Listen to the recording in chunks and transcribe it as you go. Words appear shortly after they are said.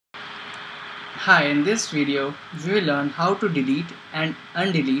Hi, in this video we will learn how to delete and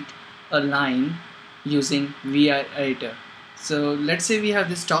undelete a line using Vim Editor. So let's say we have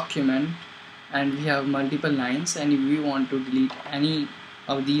this document and we have multiple lines, and if we want to delete any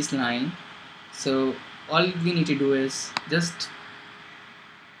of these lines, so all we need to do is just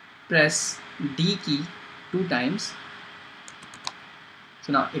press D key 2 times.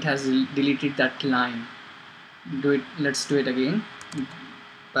 So now it has deleted that line. Let's do it again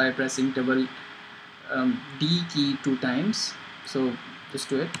by pressing D key 2 times. So just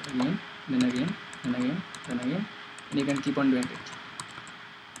do it again, then again, then again, then again, and you can keep on doing it.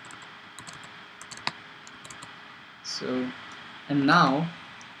 So, and now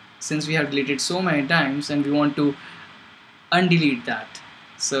since we have deleted so many times and we want to undelete that,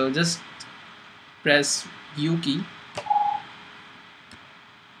 so just press U key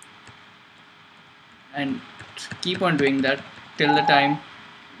and keep on doing that till the time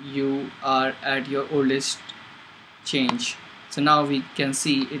you are at your oldest change. So now we can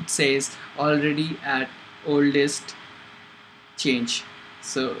see it says already at oldest change.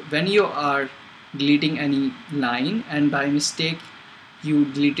 So when you are deleting any line and by mistake you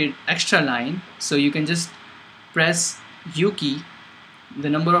deleted extra line, so you can just press U key the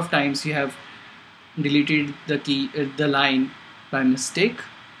number of times you have deleted the line by mistake.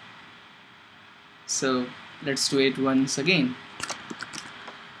 So let's do it once again,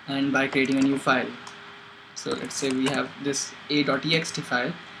 and by creating a new file. So let's say we have this a.txt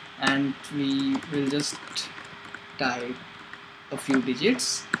file, and we will just type a few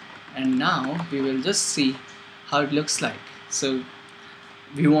digits, and now we will just see how it looks like. So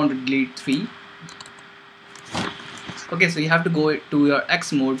we want to delete 3. Okay, so you have to go to your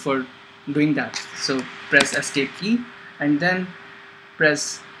X mode for doing that. So press escape key and then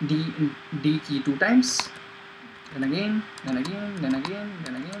press D key 2 times, then again, then again, then again,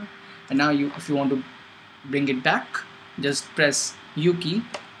 then again, and now if you want to bring it back, just press U key,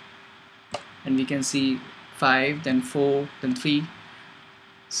 and we can see 5, then 4, then 3.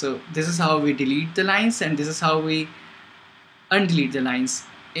 So this is how we delete the lines, and this is how we undelete the lines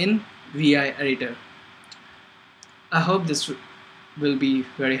in Vim Editor. I hope this will be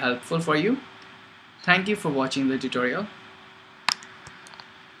very helpful for you. Thank you for watching the tutorial.